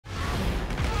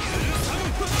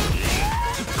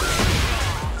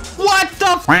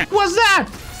the f was that?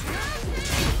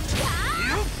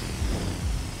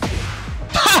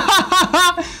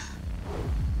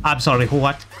 I'm sorry,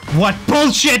 what? What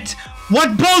bullshit?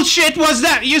 What bullshit was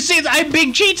that? You see, I'm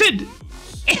being cheated.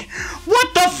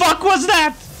 What the fuck was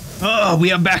that? Oh,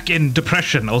 we are back in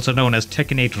depression, also known as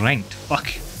Tekken 8 ranked.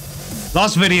 Fuck.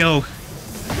 Last video.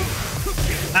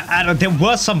 I don't, there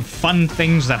were some fun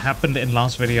things that happened in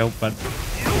last video, but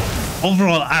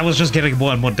overall, I was just getting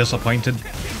more and more disappointed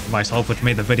myself, which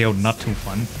made the video not too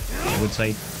fun, I would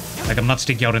say. Like, I'm not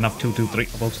sticking out enough 2, 2, 3.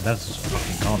 Oh, so that's just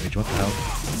fucking garbage. What the hell?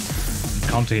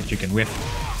 Counter hit you can whiff.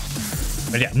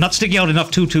 But yeah, not sticking out enough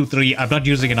 2, 2, 3. I'm not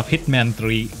using enough Hitman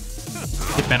 3.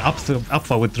 Hitman up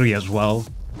forward 3 as well.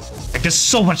 Like, there's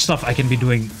so much stuff I can be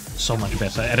doing so much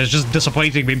better, and it's just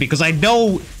disappointing me because I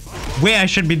know where I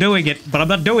should be doing it, but I'm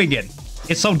not doing it.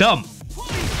 It's so dumb.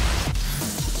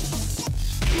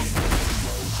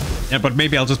 Yeah, but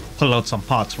maybe I'll just pull out some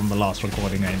parts from the last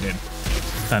recording I did.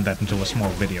 Turn that into a small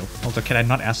video. Also, can I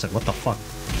not acid? What the fuck?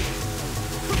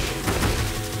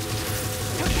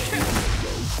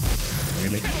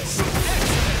 Really?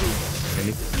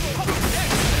 Really?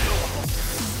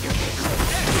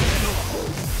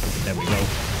 There we go.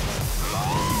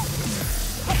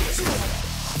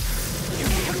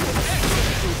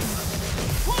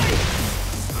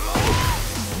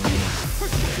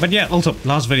 But yeah, also,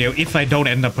 last video, if I don't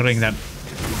end up putting that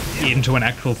into an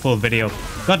actual full video,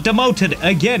 got demoted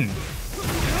again!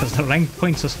 Because the rank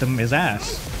point system is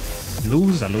ass.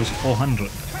 Lose, I lose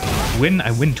 400. Win, I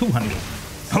win 200.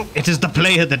 Oh, it is the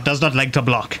player that does not like to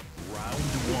block.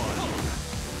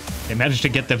 They managed to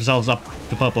get themselves up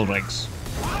to purple ranks.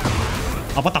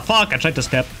 Oh, what the fuck? I tried to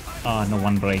step. Ah, no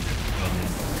one break.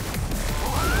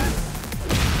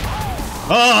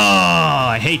 Oh,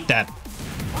 I hate that.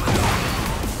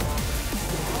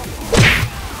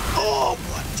 Oh,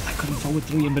 what? I couldn't forward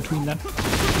 3 in between that.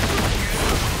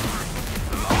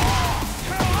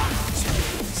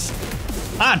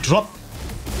 Ah, drop.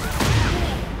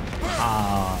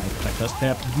 Ah, I tried to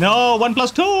step. No,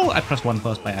 1+2. I pressed 1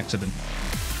 first by accident.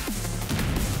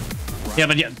 Yeah,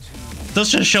 but yeah, this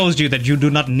just shows you that you do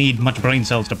not need much brain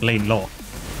cells to play law.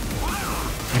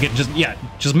 You can just, yeah,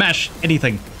 just mash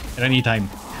anything at any time.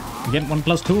 You get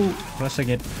 1+2, pressing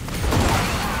it.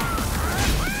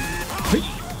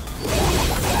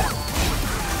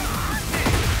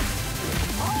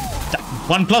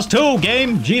 1+2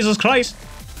 game, Jesus Christ.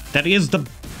 That is the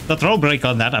throw break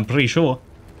on that, I'm pretty sure.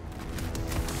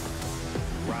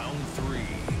 Round 3.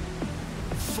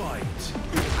 Fight.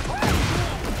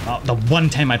 The one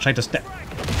time I tried to step.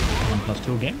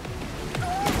 1+2 game.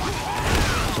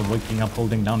 So waking up,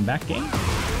 holding down back game.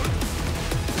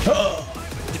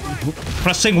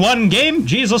 Pressing 1 game,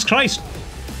 Jesus Christ.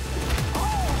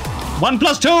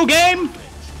 1+2 game.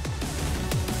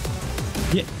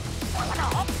 Yeah.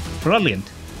 Brilliant.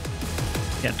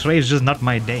 Yeah, Trey is just not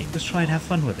my day. Just try and have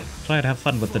fun with it. Try and have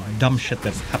fun with the dumb shit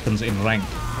that happens in ranked.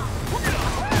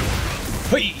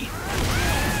 Hey!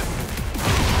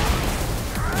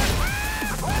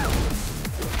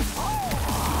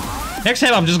 Next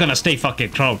time I'm just gonna stay fucking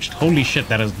crouched. Holy shit,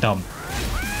 that is dumb.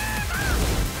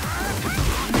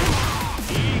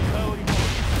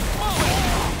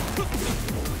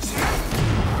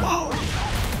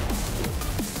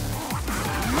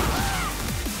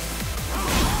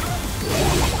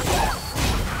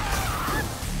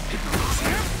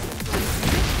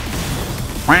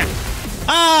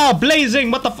 Ah, blazing!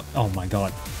 What the f— oh my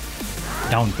god.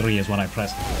 Down 3 is what I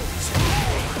pressed.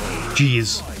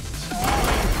 Jeez.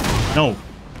 No.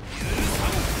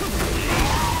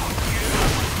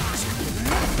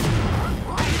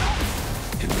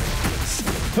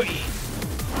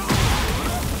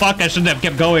 Fuck, I shouldn't have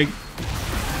kept going.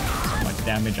 So much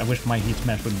damage. I wish my heat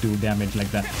smash would do damage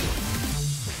like that.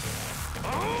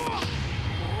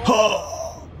 Oh.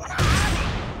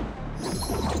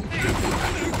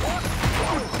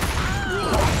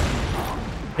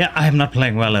 Yeah, I am not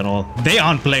playing well at all. They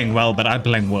aren't playing well, but I'm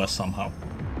playing worse somehow.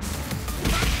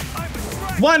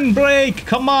 1 break!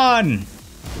 Come on!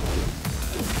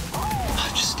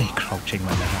 Oh, just stay crouching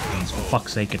when that happens. For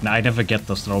fuck's sake, I never get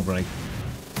this throw break.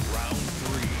 Round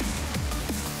 3.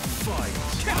 Fight.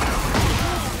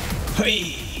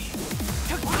 Hey!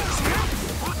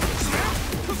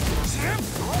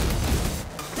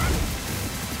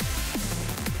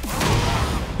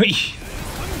 Hey!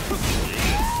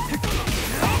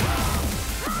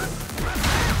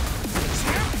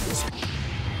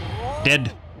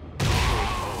 Dead.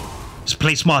 Just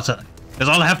play smarter. That's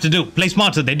all I have to do. Play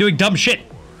smarter. They're doing dumb shit.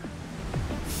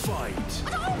 Fight.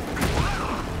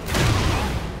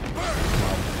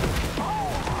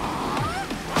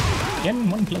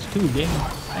 Again, 1+2 game.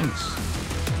 Thanks.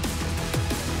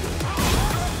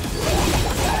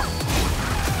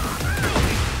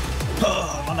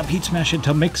 Oh, wanna beat smash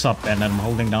into mix up and I'm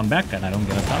holding down back and I don't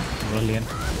get a top. Brilliant.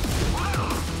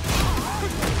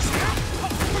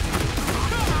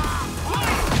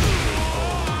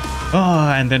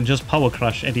 Oh, and then just power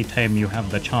crush anytime you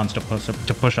have the chance to push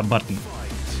a button.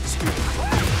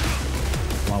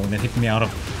 Wow, that hit me out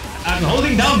of... I'm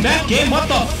holding down back game? What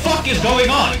the fuck is going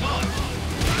on?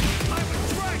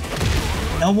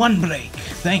 No one break.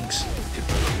 Thanks.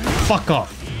 Fuck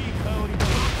off.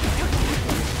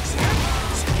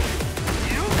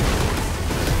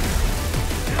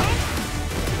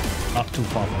 Not too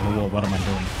far from the wall. What am I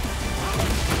doing?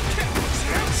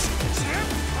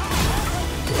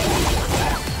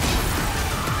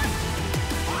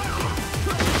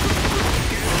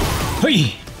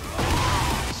 Hey!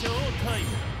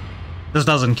 This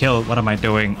doesn't kill. What am I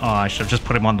doing? Oh, I should have just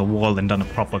put him on the wall and done a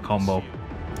proper combo.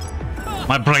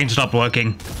 My brain stopped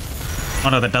working. Oh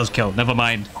no, that does kill. Never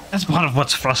mind. That's part of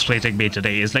what's frustrating me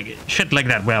today. Is like shit like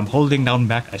that where I'm holding down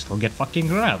back, I still get fucking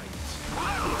grabbed.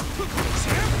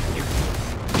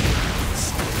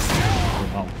 Oh,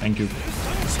 wow, thank you.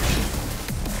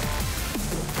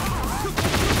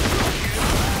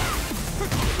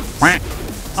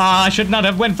 Ah, I should not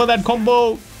have went for that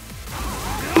combo.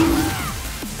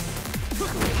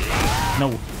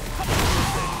 No.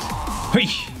 Hey,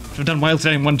 should have done wild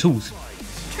standing 1-2s.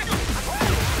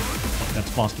 That's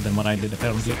faster than what I did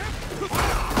apparently.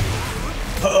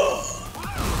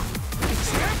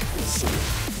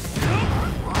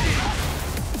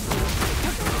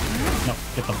 No,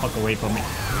 get the fuck away from me.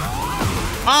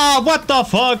 Ah, what the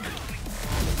fuck?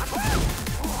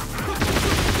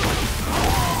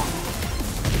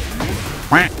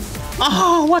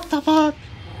 Oh, what the fuck?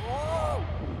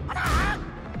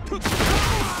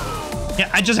 Yeah,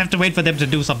 I just have to wait for them to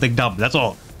do something dumb, that's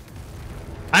all.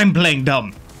 I'm playing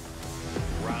dumb.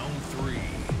 Round 3.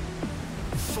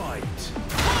 Fight.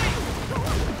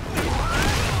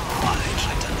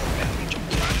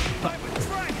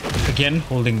 Again,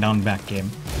 holding down back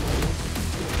game.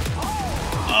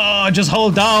 Oh, just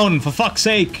hold down, for fuck's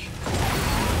sake.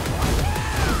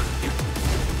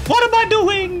 What am I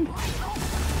doing?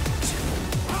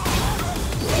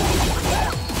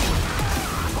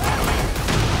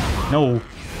 No.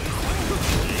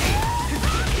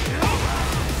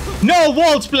 No,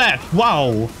 wall splat!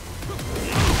 Wow!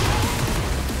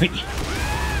 Hey.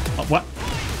 Oh, what?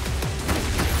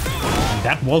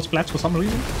 That wall splats for some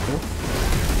reason? Oh.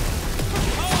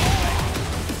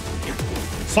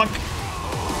 Fuck!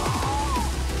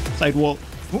 Side wall.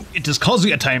 Oh, it is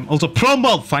Kazuya time. Also,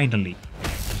 promo finally.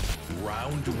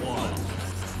 Round 1.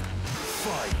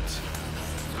 Fight.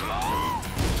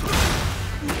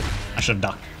 I should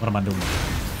duck. What am I doing?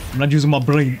 I'm not using my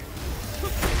brain.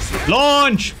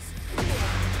 Launch!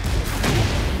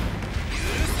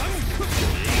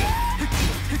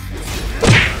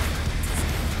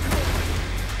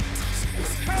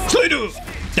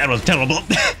 That was terrible.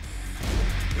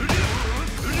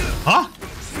 Huh?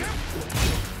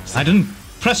 I didn't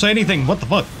press anything. What the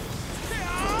fuck?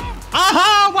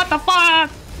 Aha! What the fuck?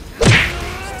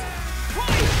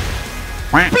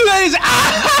 Blaze!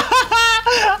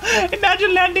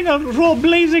 Imagine landing a raw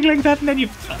blazing like that and then you...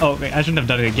 Oh, okay, I shouldn't have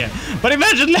done it again. But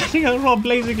imagine landing a raw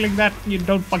blazing like that and you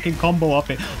don't fucking combo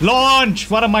off it. Launch!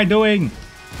 What am I doing?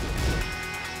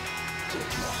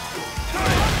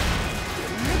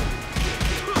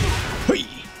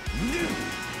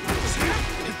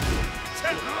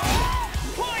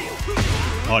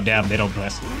 Oh damn, they don't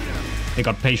press. They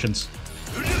got patience.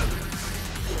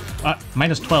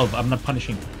 Minus 12, I'm not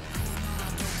punishing.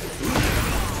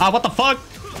 Ah, what the fuck?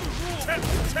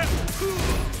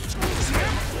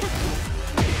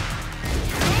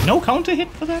 No counter hit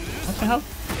for that? What the hell?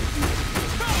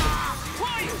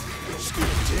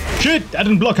 Shit, I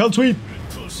didn't block hell sweep.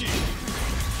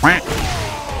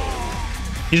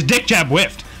 His dick jab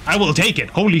whiffed. I will take it.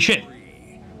 Holy shit.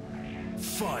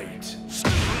 Fight.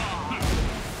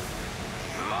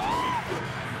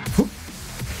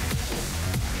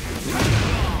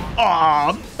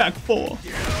 Ah, back 4.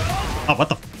 Oh, what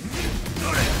the?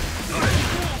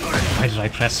 Why did I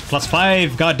press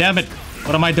 +5? God damn it!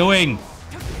 What am I doing?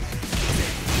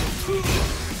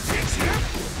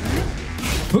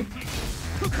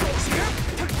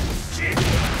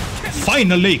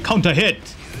 Finally, counter hit.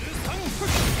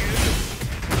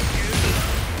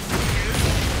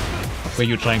 What were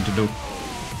you trying to do?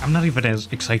 I'm not even as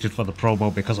excited for the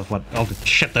promo because of what all the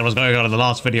shit that was going on in the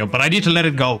last video, but I need to let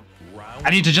it go. I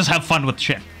need to just have fun with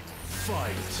shit.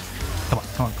 Fight. Come on,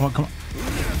 come on, come on, come on.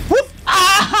 Whoop!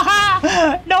 Ah!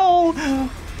 No!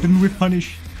 Didn't we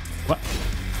punish? What?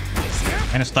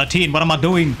 -13, what am I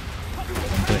doing?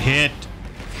 The hit.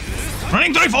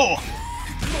 Running 3-4!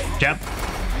 Jab.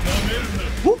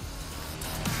 Woo.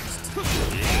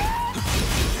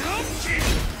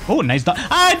 Oh, nice dodge.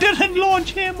 I didn't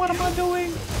launch him, what am I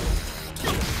doing?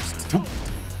 Woo.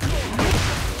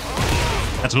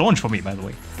 That's a launch for me, by the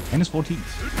way. -14.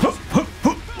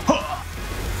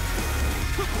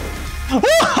 Oh,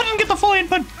 I didn't get the full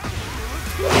input.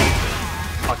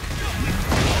 Fuck.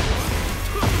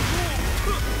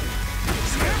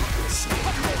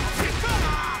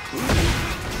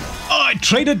 Oh, I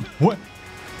traded. What?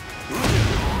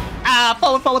 Ah,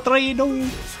 forward 3, no.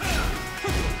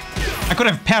 I could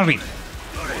have parried.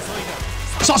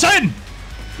 Assassin!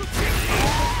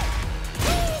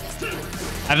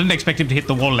 I didn't expect him to hit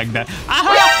the wall like that.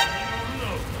 Aha!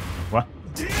 What?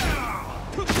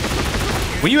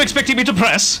 Were you expecting me to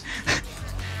press?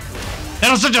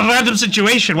 That was such a random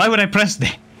situation. Why would I press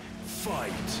there?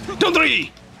 Fight.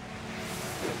 2-3.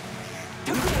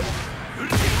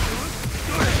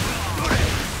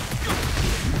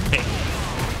 Hey.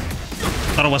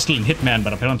 Thought I was still in Hitman,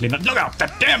 but apparently not. Look out!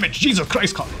 That damage! Jesus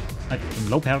Christ, Colin.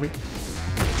 Low parry.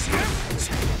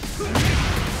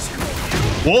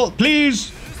 Wall,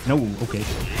 please! No, okay.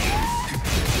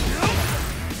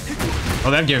 Oh,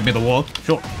 that gave me the wall.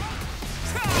 Sure.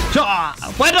 Sure.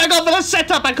 Why did I go for the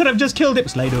setup? I could have just killed him.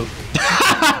 Slide up.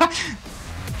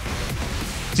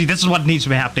 See, this is what needs to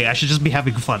be happening. I should just be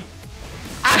having fun.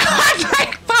 Well,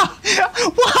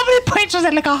 how many points was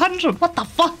that? Like 100? What the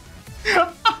fuck?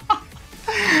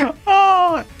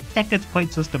 Oh, Tekken's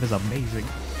point system is amazing.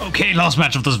 Okay, last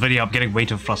match of this video. I'm getting way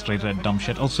too frustrated at dumb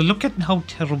shit. Also, look at how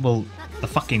terrible the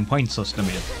fucking point system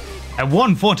is. I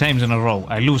won 4 times in a row.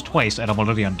 I lose twice, and I'm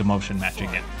already on demotion match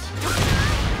again.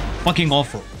 Fucking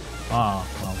awful. Ah,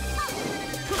 wow.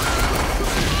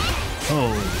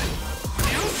 Oh.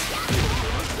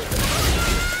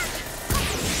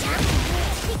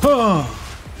 Oh.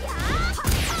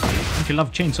 Don't you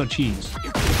love chainsaw cheese?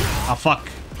 Ah, fuck.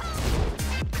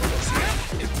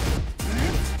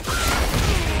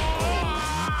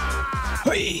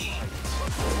 Hey.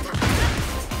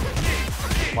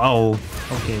 Wow.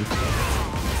 Okay.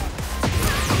 I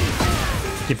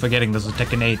keep forgetting this is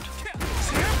Tekken 8.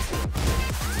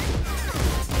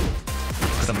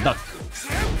 Could have ducked.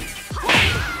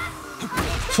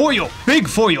 Foil! Big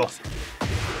foil!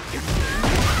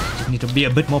 Just need to be a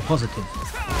bit more positive.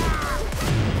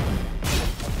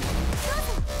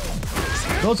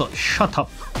 Those are shut up.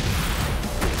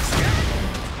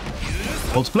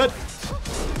 Hold split.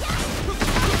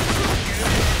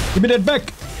 Give me that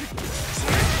back.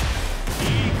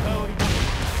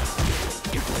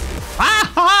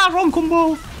 Ah, wrong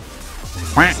combo.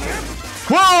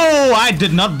 Whoa, I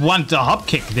did not want a hop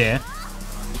kick there.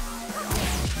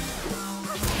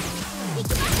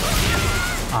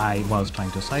 I was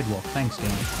trying to sidewalk. Thanks,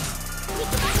 game.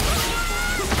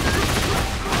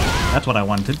 That's what I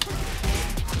wanted.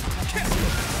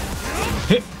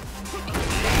 Hit.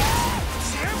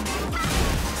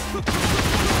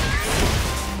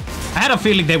 I had a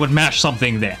feeling they would mash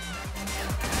something there.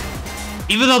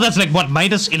 Even though that's like, what,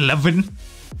 -11?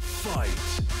 Fight.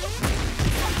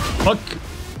 Fuck.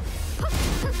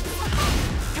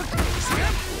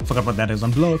 Forgot what that is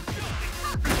on block.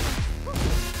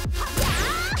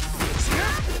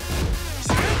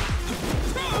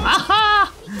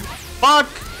 Aha! Fuck!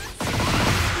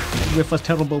 Whiff was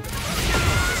terrible.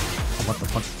 Oh, what the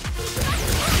fuck?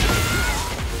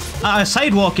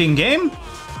 Sidewalking game?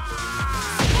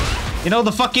 You know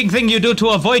the fucking thing you do to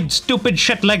avoid stupid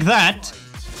shit like that?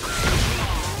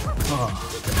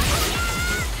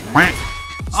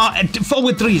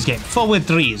 Forward 3s game. Forward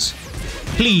 3s.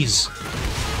 Please.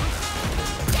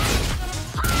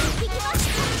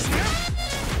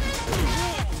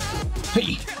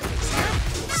 Hey.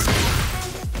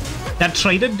 That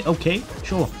traded? Okay,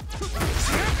 sure.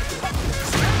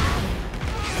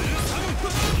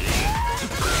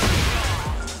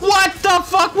 What the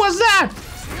fuck was that?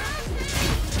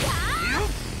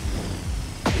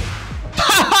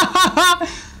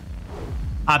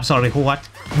 I'm sorry, what?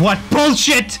 What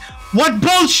bullshit? What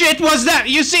bullshit was that?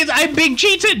 You see, I'm being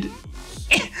cheated.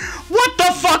 What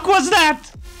the fuck was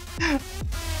that?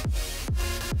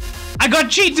 I got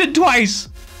cheated twice.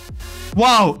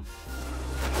 Wow.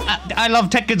 I love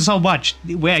Tekken so much,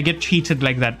 where I get cheated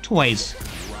like that twice.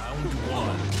 Round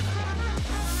 1.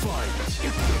 Fight.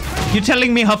 You're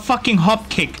telling me her fucking hop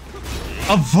kick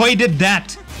avoided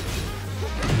that?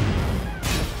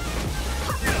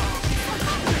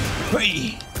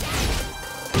 Hey.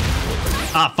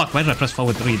 Ah, fuck, why did I press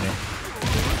forward 3 there?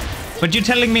 But you're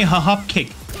telling me her hop kick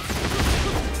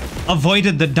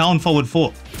avoided the down forward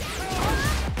 4.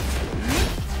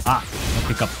 Ah, no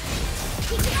pick up.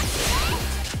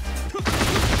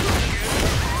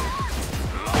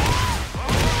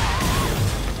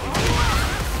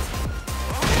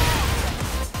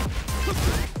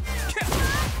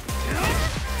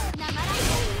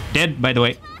 Dead, by the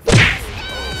way.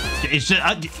 It's just,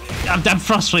 I'm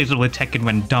frustrated with Tekken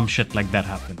when dumb shit like that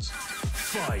happens.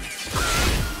 Fight.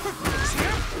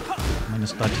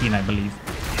 Minus 13, I believe.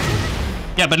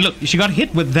 Yeah, but look, she got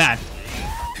hit with that.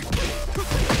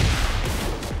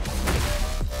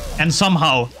 And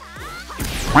somehow...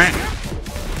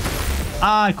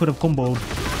 Ah, I could have comboed.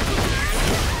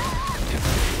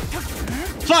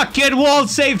 Fuck it, wall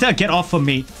saved her. Get off of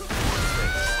me.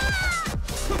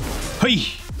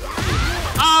 Hey.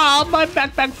 Ah, my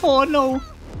back 4, no.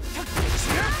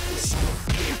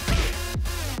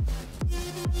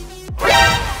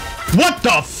 What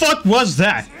the fuck was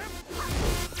that?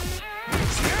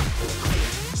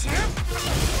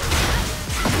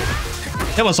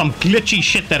 There was some glitchy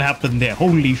shit that happened there.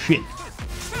 Holy shit.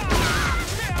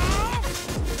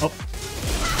 Oh.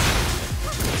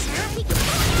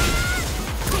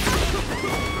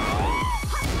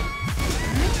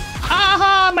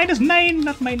 Aha! -9,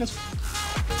 not minus.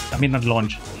 I mean, not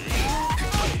launch.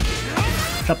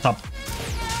 Shut up.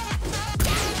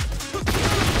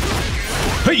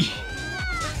 Hey!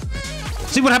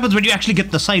 See what happens when you actually get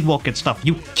the sidewalk and stuff.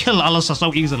 You kill Alyssa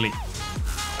so easily.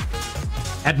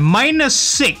 At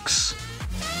 -6.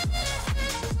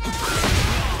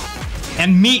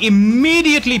 And me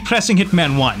immediately pressing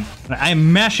Hitman 1.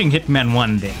 I'm mashing Hitman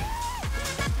 1 there.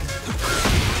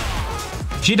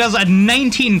 She does a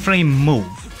 19 frame move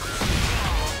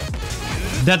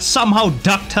that somehow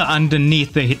ducked her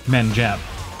underneath the Hitman jab.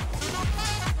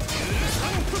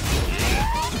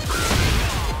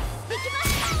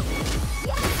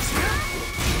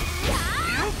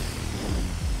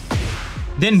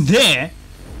 Then there,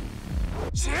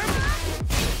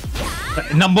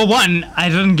 number 1, I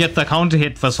didn't get the counter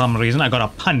hit for some reason. I got a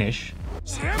punish.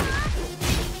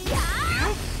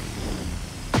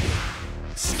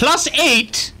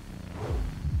 +8,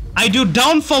 I do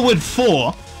down forward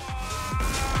 4,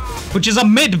 which is a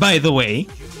mid, by the way.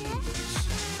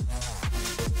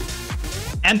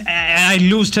 And I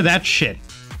lose to that shit.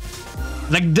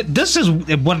 Like, this is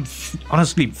what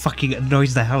honestly fucking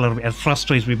annoys the hell out of me and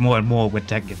frustrates me more and more with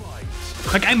Tekken.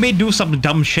 Like, I may do some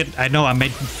dumb shit. I know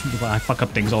I fuck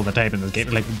up things all the time in this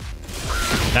game. Like,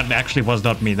 that actually was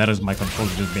not me. That is my controller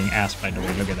just being ass, by the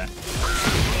way. Look at that.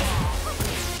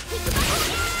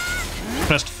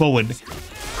 Pressed forward,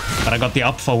 but I got the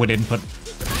up forward input.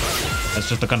 That's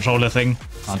just a controller thing.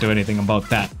 Can't do anything about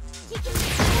that.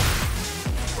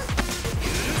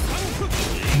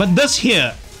 But this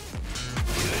here,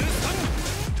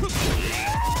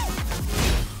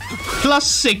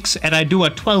 +6, and I do a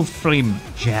 12 frame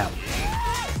jab.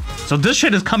 So this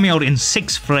shit is coming out in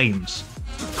 6 frames.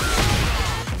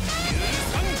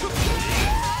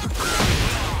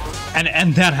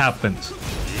 And that happens.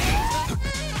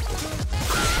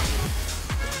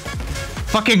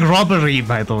 Fucking robbery,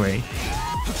 by the way.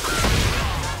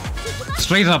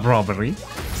 Straight up robbery.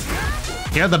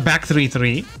 Here the back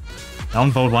 3-3.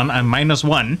 Down forward 1, I'm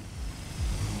 -1.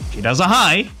 She does a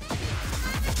high.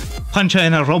 Punch her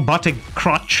in a robotic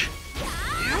crotch.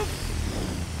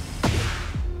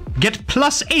 Get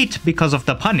 +8 because of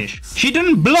the punish. She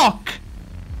didn't block.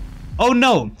 Oh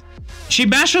no. She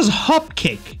bashes hop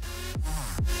kick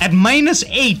at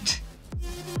 -8.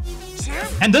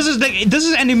 And this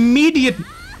is an immediate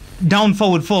down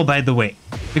forward 4, by the way.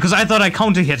 Because I thought I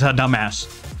counter hit her dumbass.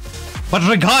 But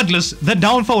regardless, the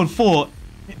down forward 4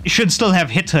 should still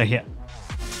have hit her here.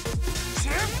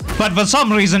 But for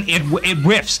some reason, it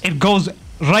whiffs. It goes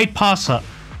right past her.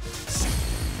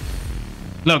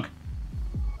 Look.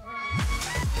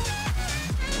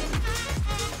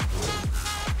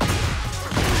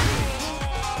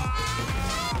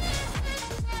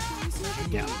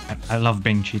 Yeah, I love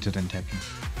being cheated in Tekken.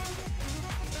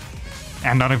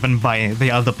 And not even by the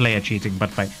other player cheating,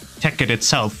 but by Tekken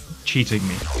itself cheating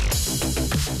me.